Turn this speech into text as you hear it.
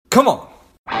Come on.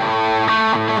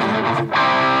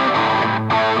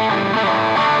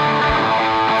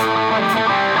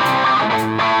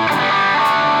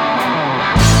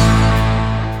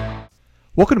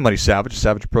 Welcome to Money Savage,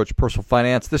 Savage Approach to Personal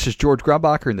Finance. This is George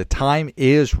Grumbacher, and the time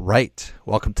is right.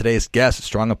 Welcome to today's guest,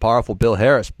 strong and powerful Bill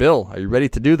Harris. Bill, are you ready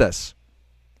to do this?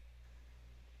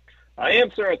 I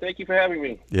am, sir. Thank you for having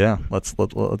me. Yeah, let's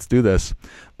do this.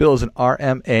 Bill is an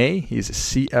RMA. He's a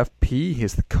CFP.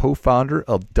 He's the co-founder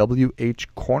of WH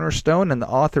Cornerstone and the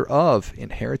author of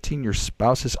Inheriting Your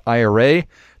Spouse's IRA,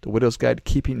 The Widow's Guide to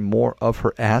Keeping More of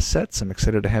Her Assets. I'm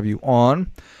excited to have you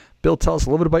on. Bill, tell us a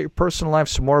little bit about your personal life,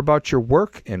 some more about your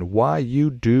work, and why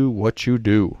you do what you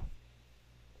do.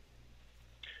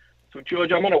 So,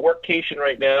 George, I'm on a workcation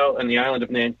right now on the island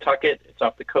of Nantucket. It's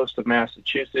off the coast of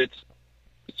Massachusetts.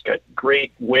 It's got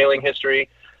great whaling history.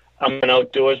 I'm an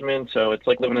outdoorsman, so it's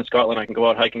like living in Scotland. I can go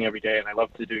out hiking every day, and I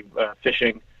love to do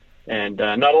fishing. And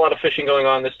not a lot of fishing going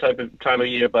on this time of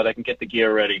year, but I can get the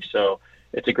gear ready. So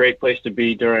it's a great place to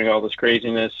be during all this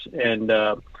craziness. And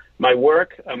my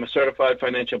work, I'm a certified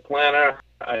financial planner.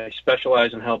 I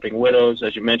specialize in helping widows.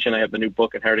 As you mentioned, I have the new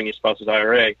book, Inheriting Your Spouse's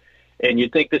IRA. And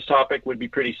you'd think this topic would be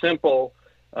pretty simple,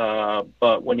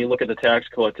 but when you look at the tax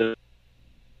code,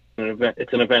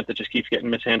 it's an event that just keeps getting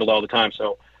mishandled all the time.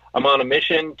 So I'm on a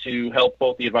mission to help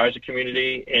both the advisor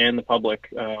community and the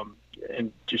public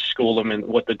and just school them in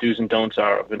what the do's and don'ts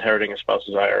are of inheriting a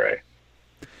spouse's IRA.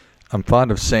 I'm fond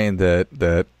of saying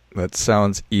that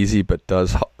sounds easy, but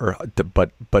does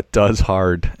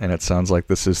hard, and it sounds like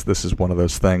this is one of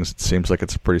those things. It seems like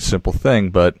it's a pretty simple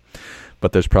thing, but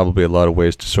there's probably a lot of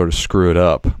ways to sort of screw it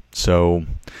up. So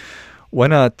why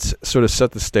not sort of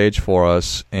set the stage for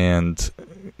us and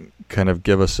kind of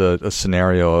give us a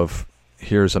scenario of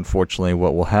here's unfortunately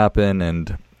what will happen,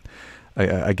 and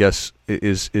I guess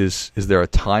is there a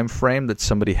time frame that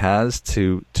somebody has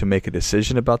to make a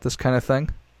decision about this kind of thing?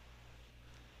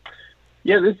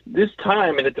 Yeah, this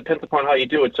time, and it depends upon how you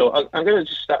do it. So I'm going to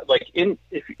just start,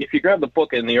 if you grab the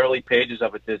book, in the early pages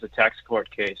of it, there's a tax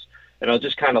court case, and I'll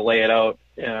just kind of lay it out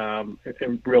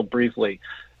real briefly.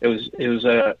 It was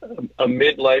a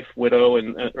midlife widow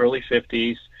in early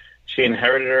 50s. She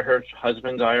inherited her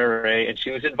husband's IRA, and she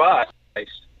was advised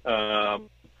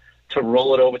to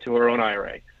roll it over to her own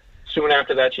IRA. Soon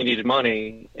after that, she needed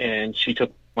money, and she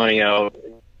took money out,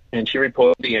 and she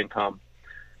reported the income.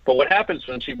 But what happens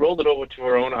when she rolled it over to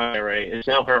her own IRA is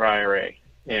now her IRA.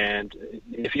 And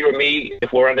if you or me,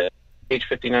 if we're under age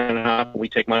 59 and a half and we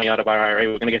take money out of our IRA,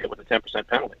 we're going to get hit with a 10%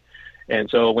 penalty. And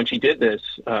so when she did this,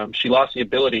 she lost the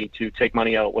ability to take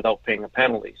money out without paying a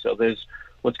penalty. So there's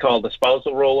what's called the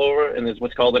spousal rollover, and there's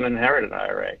what's called an inherited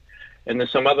IRA. And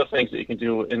there's some other things that you can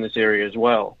do in this area as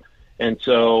well. And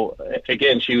so,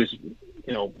 again, she was,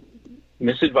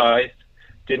 misadvised,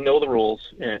 didn't know the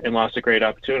rules, and lost a great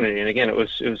opportunity. And again, it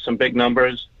was some big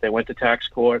numbers. They went to tax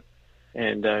court,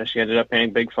 and she ended up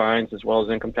paying big fines as well as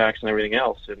income tax and everything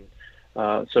else.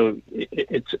 And so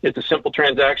it's a simple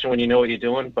transaction when you know what you're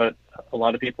doing, but a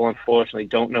lot of people, unfortunately,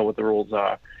 don't know what the rules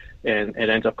are, and it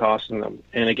ends up costing them.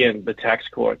 And again, the tax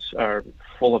courts are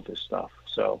full of this stuff.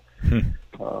 So,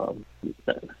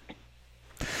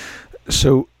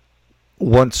 So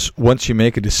once you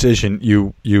make a decision,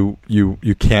 you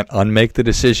can't unmake the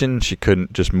decision. She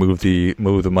couldn't just move the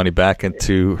money back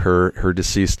into her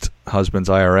deceased husband's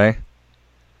IRA.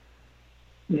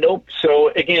 Nope. So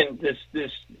again,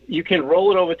 this you can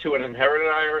roll it over to an inherited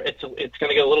IRA. It's going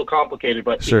to get a little complicated,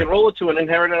 but Sure. You can roll it to an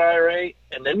inherited IRA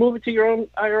and then move it to your own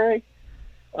IRA.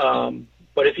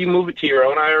 But if you move it to your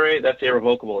own IRA, that's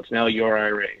irrevocable. It's now your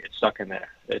IRA. It's stuck in there.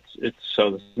 It's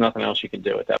so there's nothing else you can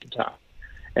do at that time.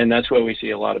 And that's where we see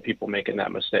a lot of people making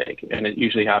that mistake, and it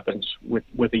usually happens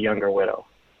with a younger widow.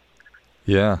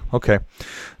 Yeah. Okay.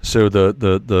 So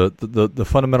the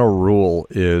fundamental rule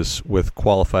is with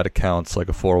qualified accounts like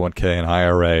a 401k and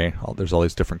IRA. There's all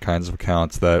these different kinds of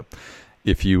accounts that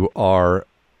if you are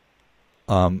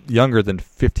younger than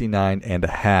 59 and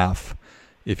a half,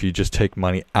 if you just take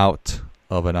money out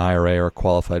of an IRA or a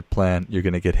qualified plan, you're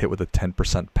going to get hit with a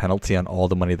 10% penalty on all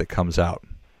the money that comes out.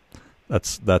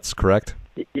 That's correct?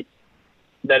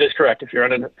 That is correct. If you're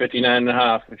under 59 and a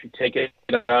half, if you take it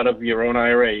out of your own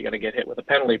IRA, you're going to get hit with a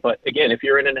penalty. But again, if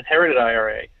you're in an inherited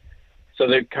IRA, so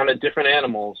they're kind of different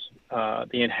animals.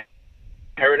 The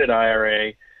inherited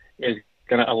IRA is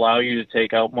going to allow you to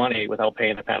take out money without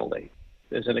paying a penalty.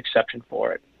 There's an exception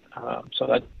for it. So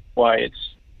that's why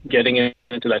it's getting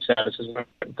into that status is an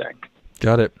important thing.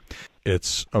 Got it.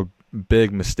 It's a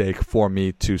big mistake for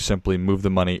me to simply move the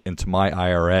money into my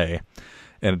IRA,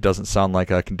 and it doesn't sound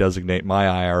like I can designate my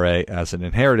IRA as an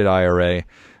inherited IRA.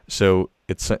 So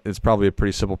it's probably a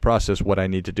pretty simple process. What I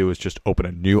need to do is just open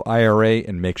a new IRA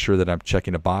and make sure that I'm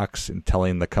checking a box and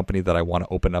telling the company that I want to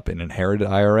open up an inherited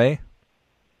IRA.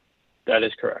 That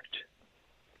is correct.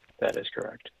 That is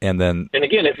correct. And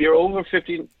again, if you're over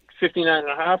 59 and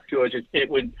a half, George,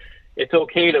 it's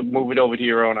okay to move it over to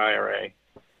your own IRA,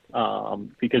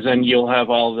 because then you'll have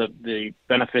all the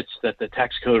benefits that the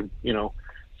tax code,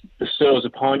 bestows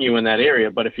upon you in that area.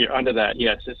 But if you're under that,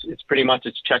 yes, it's pretty much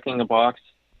it's checking the box,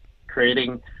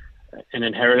 creating an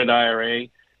inherited IRA.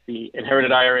 The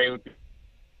inherited IRA would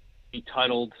be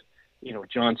titled,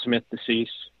 John Smith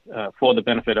deceased, for the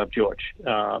benefit of George.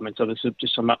 And so this is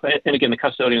just and again, the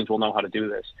custodians will know how to do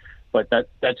this, but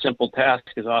that simple task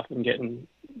is often getting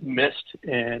missed,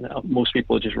 and most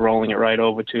people are just rolling it right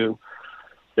over to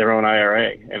their own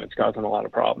IRA, and it's causing a lot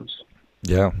of problems.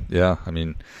 Yeah. I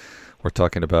mean, we're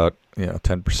talking about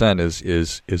 10%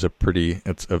 is a pretty,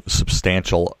 it's a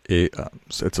substantial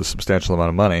amount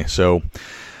of money. So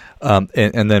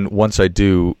and then once I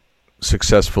do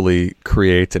successfully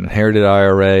create an inherited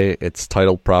IRA, it's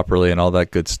titled properly and all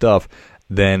that good stuff,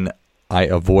 then I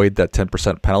avoid that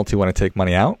 10% penalty when I take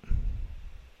money out?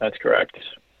 That's correct.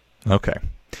 Okay.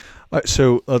 All right,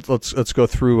 so let's go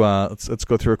through let's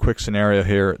go through a quick scenario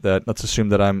here. Let's assume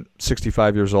that I'm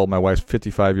 65 years old, my wife's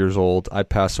 55 years old, I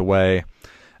pass away.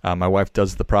 My wife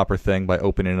does the proper thing by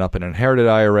opening up an inherited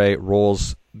IRA,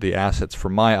 rolls the assets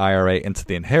from my IRA into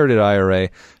the inherited IRA.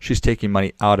 She's taking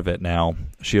money out of it now.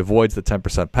 She avoids the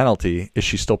 10% penalty. Is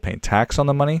she still paying tax on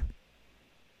the money?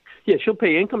 Yeah, she'll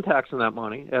pay income tax on that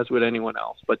money, as would anyone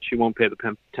else, but she won't pay the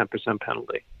 10%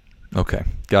 penalty. Okay,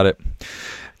 got it.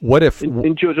 What if...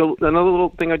 And George, another little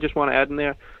thing I just want to add in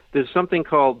there, there's something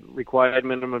called required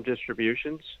minimum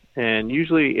distributions, and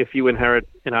usually if you inherit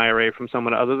an IRA from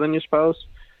someone other than your spouse,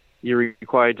 you're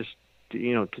required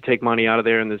to take money out of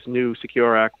there, and there's new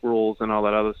Secure Act rules and all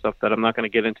that other stuff that I'm not going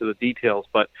to get into the details,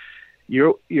 but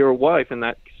your wife in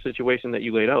that situation that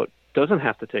you laid out doesn't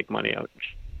have to take money out.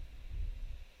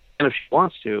 And if she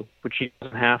wants to, but she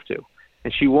doesn't have to.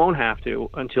 And she won't have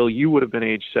to until you would have been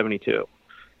age 72.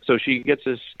 So she gets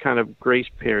this kind of grace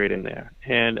period in there.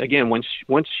 And again, once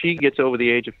she gets over the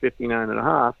age of 59 and a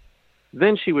half,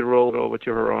 then she would roll it over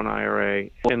to her own IRA,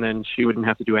 and then she wouldn't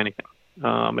have to do anything.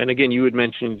 And again, you had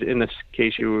mentioned in this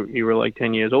case you were like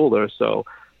 10 years older, so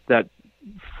that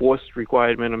forced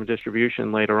required minimum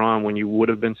distribution later on when you would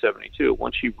have been 72,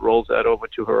 once she rolls that over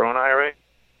to her own IRA,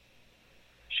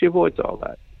 she avoids all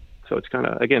that. So it's kind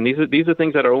of, again, these are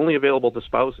things that are only available to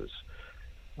spouses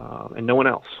and no one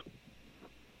else.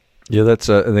 Yeah, I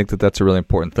think that's a really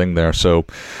important thing there. So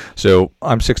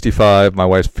I'm 65, my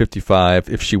wife's 55.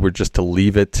 If she were just to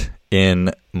leave it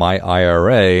in my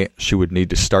IRA, she would need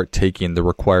to start taking the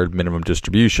required minimum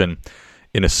distribution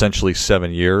in essentially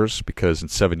 7 years, because in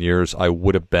 7 years I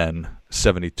would have been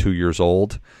 72 years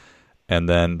old. And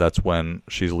then that's when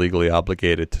she's legally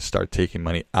obligated to start taking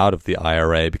money out of the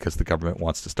IRA because the government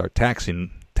wants to start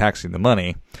taxing the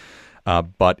money.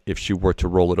 But if she were to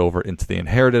roll it over into the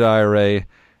inherited IRA,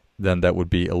 then that would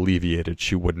be alleviated.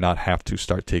 She would not have to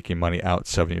start taking money out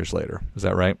 7 years later. Is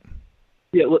that right?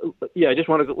 Yeah. I just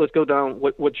want to let's go down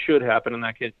what should happen in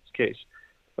that case.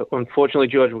 Unfortunately,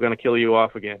 George, we're going to kill you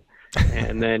off again,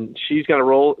 and then she's going to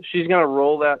roll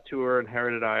that to her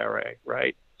inherited IRA,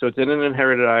 right? So it's in an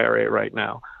inherited IRA right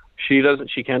now. She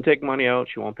can take money out.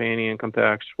 She won't pay any income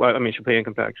tax. Well, I mean, she'll pay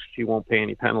income tax. She won't pay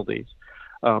any penalties.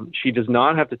 She does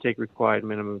not have to take required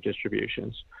minimum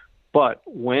distributions. But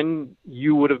when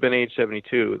you would have been age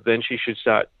 72, then she should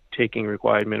start taking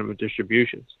required minimum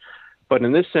distributions. But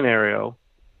in this scenario,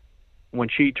 when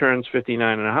she turns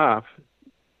 59 and a half,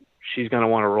 she's going to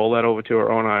want to roll that over to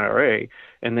her own IRA,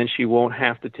 and then she won't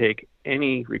have to take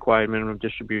any required minimum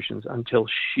distributions until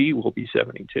she will be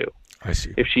 72. I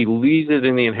see. If she leaves it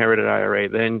in the inherited IRA,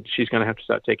 then she's going to have to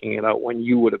start taking it out when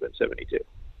you would have been 72.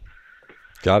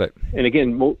 Got it. And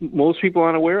again, most people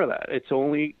aren't aware of that. It's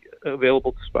only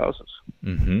available to spouses.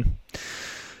 Mm-hmm.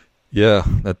 Yeah,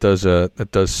 that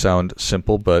does sound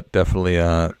simple, but definitely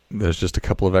there's just a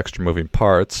couple of extra moving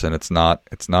parts, and it's not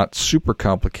super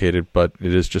complicated, but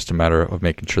it is just a matter of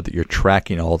making sure that you're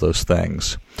tracking all those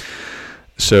things.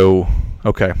 So,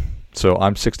 okay, so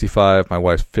I'm 65, my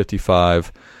wife's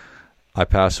 55. I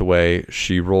pass away.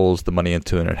 She rolls the money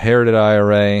into an inherited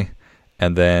IRA,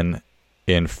 and then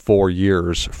in 5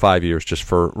 years, just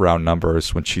for round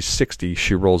numbers, when she's 60,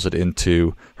 she rolls it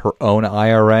into her own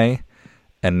IRA,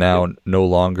 and now no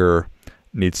longer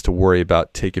needs to worry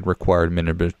about taking required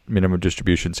minimum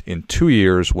distributions in 2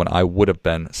 years when I would have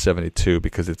been 72,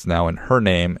 because it's now in her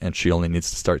name, and she only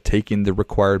needs to start taking the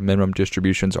required minimum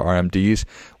distributions, RMDs,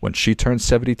 when she turns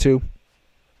 72?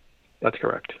 That's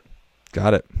correct.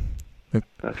 Got it.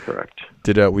 That's correct.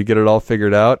 Did we get it all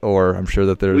figured out, or I'm sure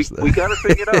that there's... We got it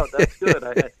figured out. That's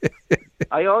good.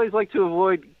 I always like to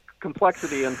avoid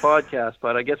complexity in podcasts,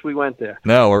 but I guess we went there.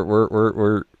 No,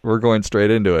 we're going straight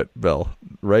into it, Bill.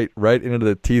 Right into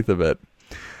the teeth of it.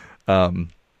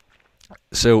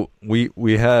 So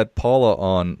we had Paula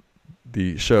on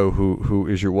the show, who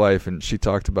is your wife, and she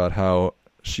talked about how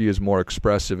she is more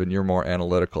expressive and you're more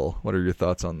analytical. What are your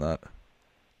thoughts on that?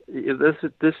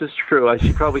 This is true.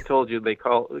 She probably told you they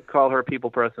call her a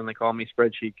people person. They call me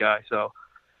spreadsheet guy. So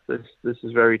this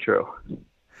is very true.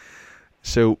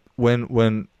 So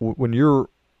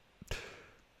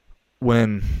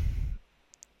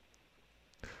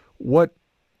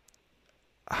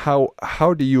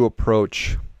how do you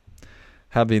approach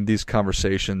having these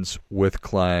conversations with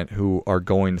client who are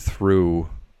going through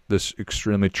this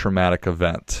extremely traumatic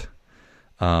event?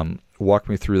 Walk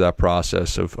me through that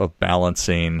process of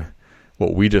balancing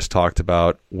what we just talked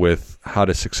about with how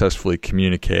to successfully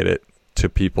communicate it to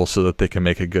people so that they can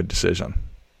make a good decision.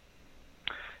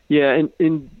 Yeah,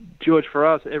 and George, for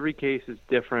us, every case is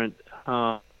different.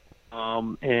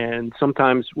 And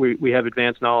sometimes we have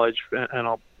advanced knowledge, and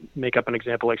I'll make up an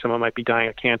example, like someone might be dying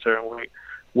of cancer, and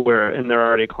they're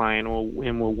already a client,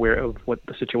 and we're aware of what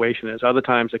the situation is. Other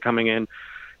times they're coming in,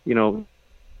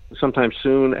 sometimes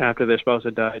soon after their spouse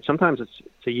had died. Sometimes it's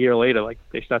a year later, like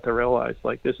they start to realize,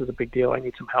 like, this is a big deal, I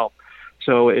need some help.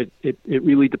 So it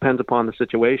really depends upon the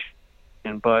situation.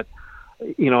 But,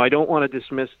 I don't want to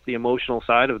dismiss the emotional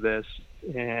side of this.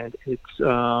 And it's,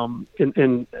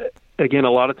 and again,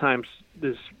 a lot of times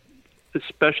this,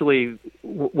 especially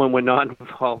when we're not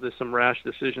involved, there's some rash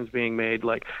decisions being made,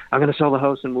 like, I'm going to sell the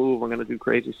house and move, I'm going to do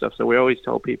crazy stuff. So we always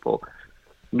tell people,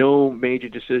 no major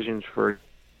decisions for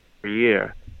a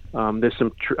year. There's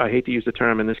some, I hate to use the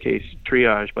term in this case,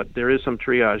 triage, but there is some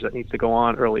triage that needs to go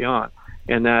on early on.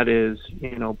 And that is,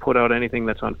 put out anything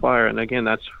that's on fire. And again,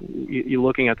 that's, you're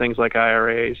looking at things like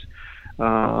IRAs,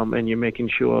 and you're making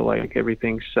sure like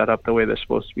everything's set up the way they're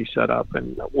supposed to be set up,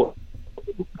 and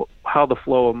how the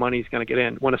flow of money is going to get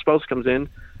in. When a spouse comes in,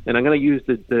 and I'm going to use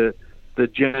the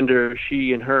gender,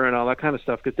 she and her and all that kind of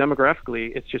stuff, because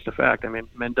demographically, it's just a fact. I mean,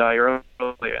 men die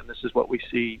earlier, and this is what we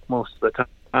see most of the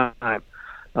time.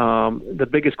 The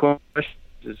biggest question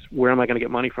is, where am I going to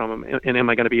get money from, and am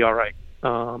I going to be all right?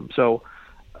 So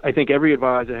I think every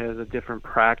advisor has a different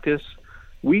practice.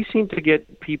 We seem to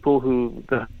get people who,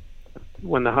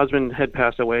 when the husband had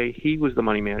passed away, he was the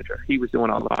money manager. He was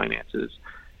doing all the finances.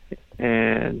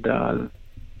 And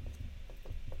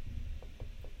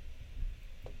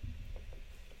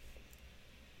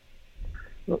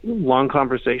long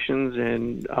conversations,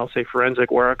 and I'll say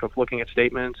forensic work of looking at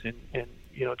statements and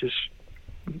just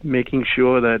making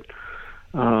sure that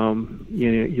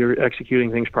you're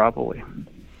executing things properly.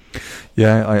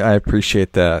 Yeah, I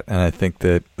appreciate that, and I think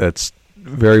that that's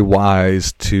very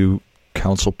wise to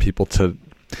counsel people to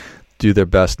do their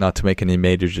best not to make any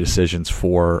major decisions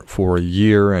for a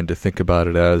year, and to think about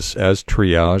it as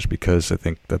triage, because I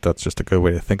think that that's just a good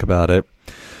way to think about it,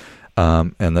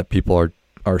 and that people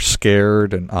are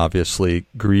scared and obviously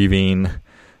grieving,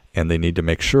 and they need to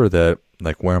make sure that,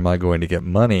 like, where am I going to get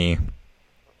money?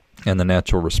 And the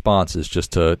natural response is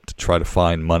just to try to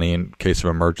find money in case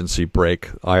of emergency, break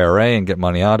IRA and get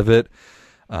money out of it.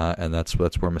 And that's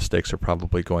where mistakes are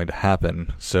probably going to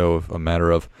happen. So a matter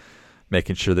of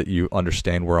making sure that you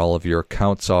understand where all of your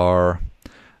accounts are.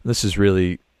 This is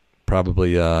really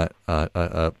probably, for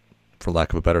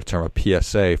lack of a better term, a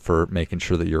PSA for making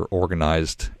sure that you're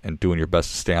organized and doing your best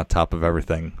to stay on top of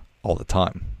everything all the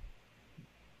time.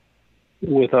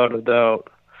 Without a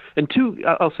doubt. And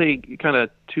I'll say kind of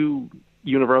two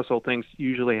universal things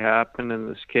usually happen in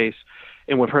this case,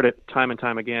 and we've heard it time and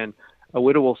time again. A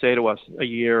widow will say to us a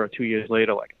year or 2 years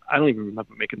later, like, I don't even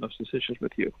remember making those decisions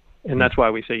with you. And that's why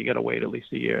we say you got to wait at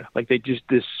least a year. Like,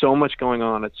 there's so much going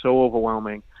on. It's so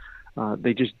overwhelming.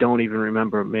 They just don't even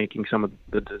remember making some of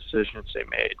the decisions they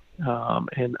made.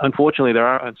 And unfortunately, there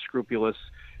are unscrupulous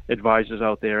advisors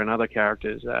out there and other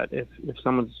characters that if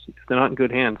they're not in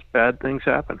good hands, bad things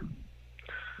happen.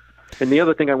 And the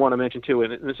other thing I want to mention too,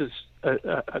 and this is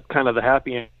a kind of the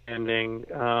happy ending,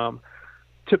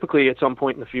 typically at some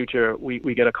point in the future,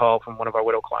 we get a call from one of our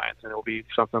widow clients, and it'll be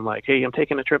something like, hey, I'm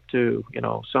taking a trip to,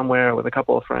 somewhere with a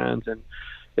couple of friends. And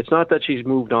it's not that she's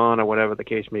moved on or whatever the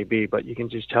case may be, but you can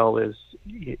just tell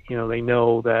they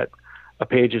know that a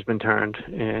page has been turned,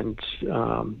 and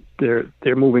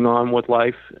they're moving on with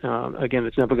life. Again,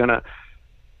 they're never going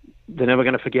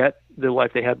to forget the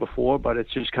life they had before, but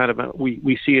it's just kind of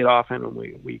we see it often, and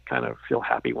we kind of feel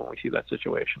happy when we see that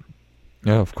situation.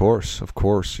 Yeah, of course.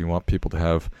 You want people to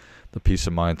have the peace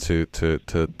of mind to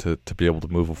be able to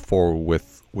move forward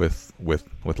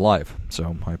with life.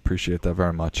 So I appreciate that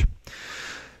very much.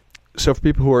 So for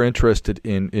people who are interested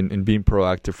in being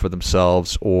proactive for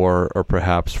themselves or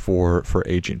perhaps for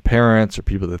aging parents or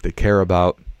people that they care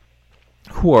about,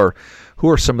 who are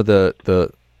some of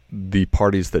the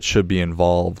parties that should be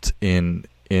involved in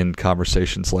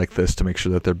conversations like this to make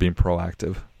sure that they're being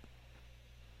proactive?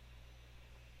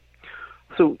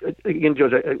 So again,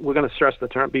 George, we're going to stress the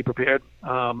term "be prepared,"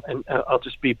 and I'll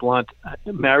just be blunt.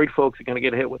 Married folks are going to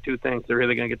get hit with two things: they're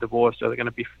either going to get divorced or they're going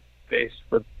to be faced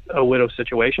with a widow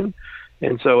situation.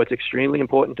 And so it's extremely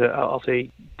important to, I'll say,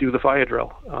 do the fire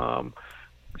drill,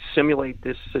 simulate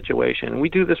this situation. And we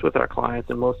do this with our clients,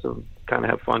 and most of them kind of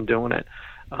have fun doing it.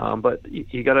 But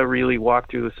you got to really walk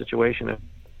through the situation. If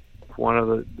one of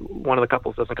the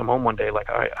couples doesn't come home one day, like,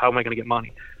 all right, how am I going to get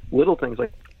money? Little things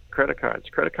like credit cards.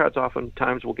 Credit cards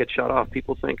oftentimes will get shut off.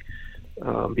 People think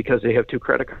because they have two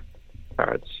credit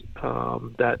cards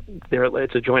that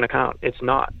it's a joint account. It's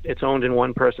not. It's owned in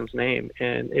one person's name,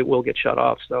 and it will get shut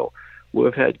off. So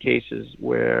we've had cases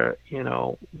where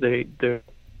the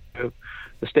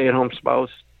stay-at-home spouse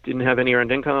didn't have any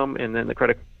earned income, and then the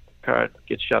credit card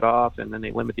gets shut off, and then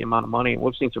they limit the amount of money. And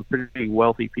we've seen some pretty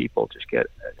wealthy people just get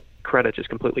credit just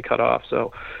completely cut off.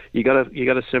 So you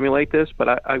gotta simulate this.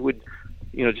 But I would,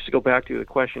 just to go back to the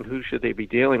question, who should they be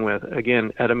dealing with?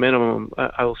 Again, at a minimum,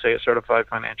 I will say a certified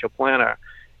financial planner,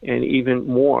 and even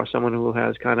more, someone who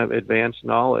has kind of advanced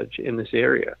knowledge in this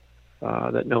area,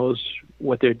 that knows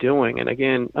what they're doing. And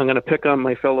again, I'm going to pick on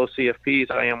my fellow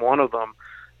CFPs. I am one of them.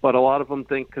 But a lot of them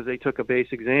think because they took a base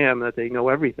exam that they know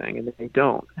everything, and they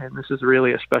don't. And this is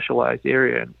really a specialized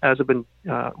area. And as I've been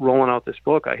rolling out this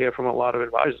book, I hear from a lot of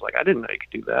advisors like, I didn't know you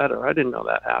could do that, or I didn't know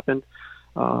that happened.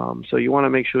 So you want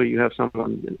to make sure you have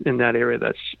someone in that area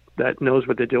that knows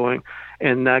what they're doing.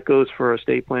 And that goes for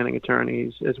estate planning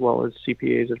attorneys as well as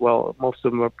CPAs as well. Most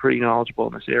of them are pretty knowledgeable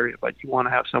in this area, but you want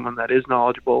to have someone that is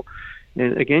knowledgeable.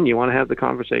 And again, you want to have the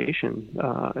conversation.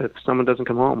 If someone doesn't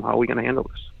come home, how are we going to handle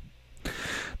this?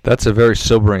 That's a very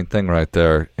sobering thing right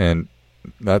there. And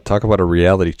talk about a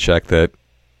reality check that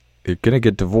you're going to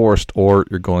get divorced or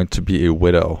you're going to be a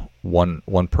widow,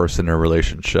 one person in a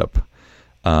relationship.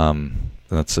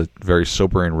 That's a very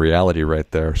sobering reality right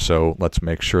there. So let's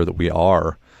make sure that we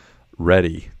are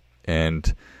ready.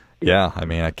 And yeah, I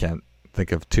mean, I can't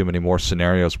think of too many more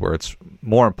scenarios where it's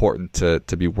more important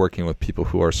to be working with people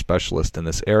who are specialists in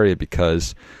this area,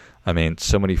 because I mean,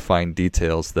 so many fine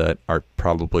details that are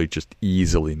probably just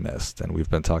easily missed. And we've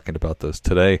been talking about those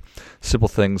today. Simple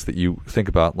things that you think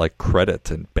about like credit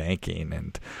and banking.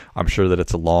 And I'm sure that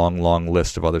it's a long, long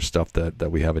list of other stuff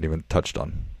that we haven't even touched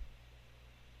on.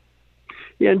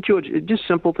 Yeah, and George, just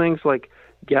simple things like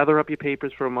gather up your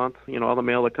papers for a month, all the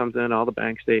mail that comes in, all the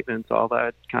bank statements, all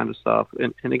that kind of stuff.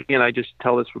 And again, I just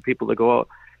tell this for people to go out,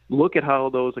 look at how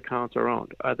those accounts are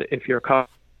owned. If you're a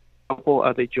couple,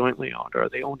 are they jointly owned? Or are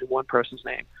they owned in one person's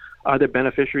name? Are there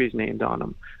beneficiaries named on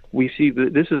them? We see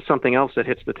this is something else that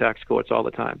hits the tax courts all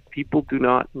the time. People do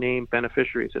not name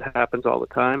beneficiaries. It happens all the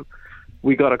time.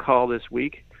 We got a call this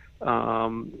week.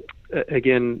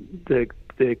 Again,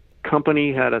 the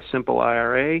company had a simple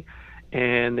IRA,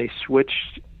 and they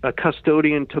switched. A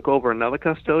custodian took over another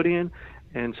custodian,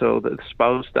 and so the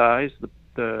spouse dies.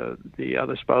 The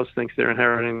other spouse thinks they're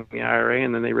inheriting the IRA,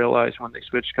 and then they realize when they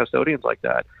switch custodians like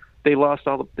that, they lost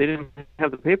they didn't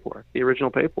have the paperwork, the original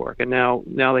paperwork. And now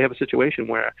they have a situation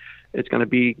where it's going to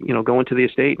be, going to the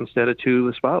estate instead of to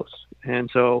the spouse. And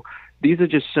so these are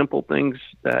just simple things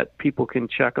that people can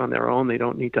check on their own. They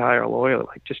don't need to hire a lawyer.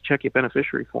 Like, just check your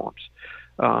beneficiary forms.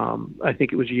 I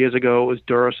think it was years ago, it was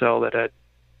Duracell that had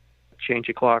change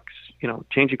your clocks,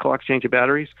 change your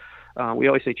batteries. We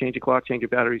always say change your clock, change your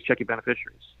batteries, check your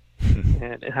beneficiaries.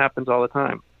 And it happens all the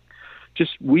time.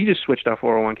 We just switched our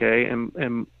 401k,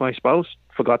 and my spouse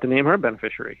forgot to name her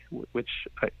beneficiary, which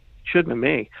shouldn't have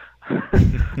me.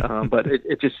 But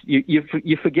it just,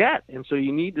 you forget. And so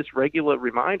you need this regular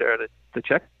reminder to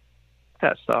check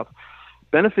that stuff.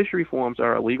 Beneficiary forms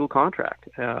are a legal contract,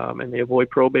 and they avoid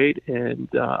probate, and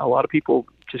a lot of people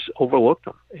just overlook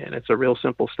them, and it's a real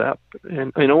simple step.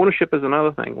 And ownership is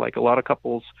another thing. Like, a lot of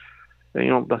couples,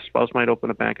 the spouse might open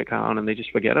a bank account and they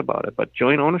just forget about it, but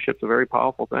joint ownership is a very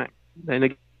powerful thing. And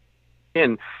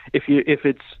again, if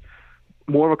it's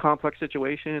more of a complex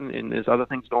situation and there's other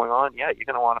things going on, yeah, you're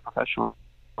going to want a professional,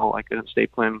 like an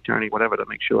estate planning attorney, whatever, to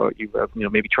make sure you have,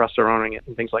 maybe trusts are owning it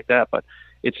and things like that. But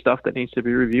it's stuff that needs to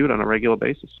be reviewed on a regular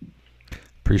basis.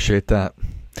 Appreciate that.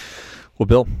 Well,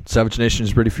 Bill, Savage Nation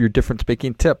is ready for your difference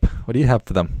making tip. What do you have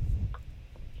for them?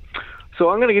 So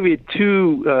I'm going to give you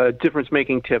two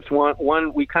difference-making tips.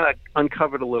 One we kind of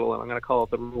uncovered a little, and I'm going to call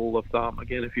it the rule of thumb.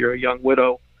 Again, if you're a young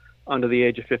widow under the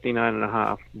age of 59 and a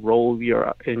half,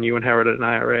 and you inherited an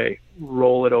IRA,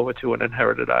 roll it over to an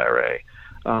inherited IRA,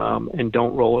 and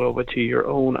don't roll it over to your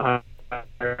own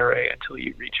IRA until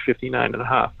you reach 59 and a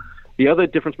half. The other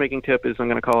difference-making tip is I'm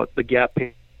going to call it the gap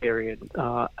period.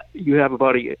 You have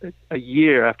about a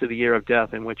year after the year of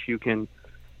death in which you can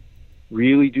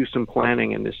really do some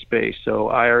planning in this space. So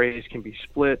IRAs can be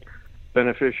split,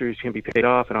 beneficiaries can be paid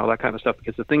off, and all that kind of stuff,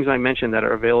 because the things I mentioned that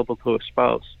are available to a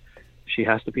spouse, she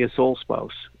has to be a sole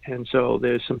spouse. And so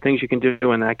there's some things you can do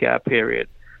in that gap period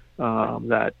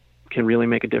that can really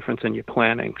make a difference in your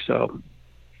planning. So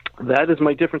that is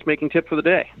my difference-making tip for the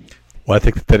day. Well, I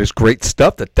think that is great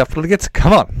stuff. That definitely gets...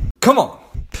 Come on.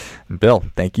 And Bill,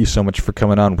 thank you so much for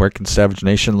coming on. Where can Savage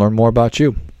Nation learn more about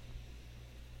you?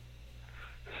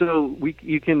 So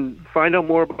you can find out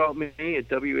more about me at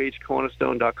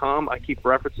whcornerstone.com. I keep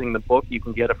referencing the book. You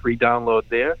can get a free download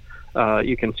there.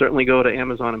 You can certainly go to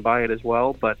Amazon and buy it as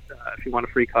well. But if you want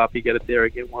a free copy, get it there.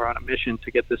 Again, we're on a mission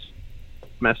to get this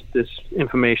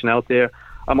information out there.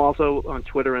 I'm also on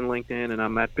Twitter and LinkedIn, and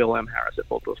I'm at Bill M. Harris at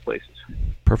both those places.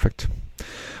 Perfect.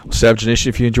 Well, Savage Nation,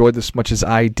 if you enjoyed this as much as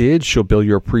I did, show Bill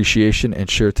your appreciation and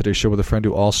share today's show with a friend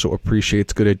who also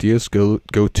appreciates good ideas. Go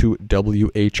to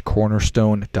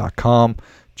whcornerstone.com.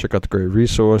 Check out the great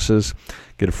resources.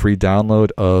 Get a free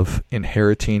download of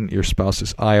Inheriting Your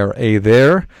Spouse's IRA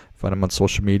there. Find him on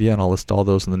social media, and I'll list all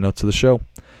those in the notes of the show.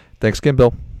 Thanks again,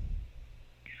 Bill.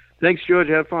 Thanks, George.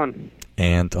 Have fun.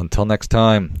 And until next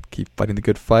time, keep fighting the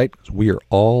good fight. We are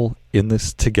all in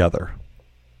this together.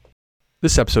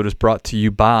 This episode is brought to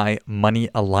you by Money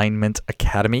Alignment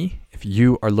Academy. If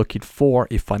you are looking for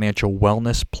a financial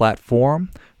wellness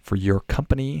platform for your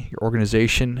company, your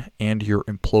organization, and your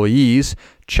employees,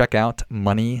 check out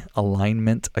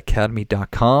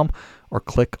moneyalignmentacademy.com or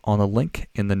click on the link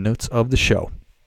in the notes of the show.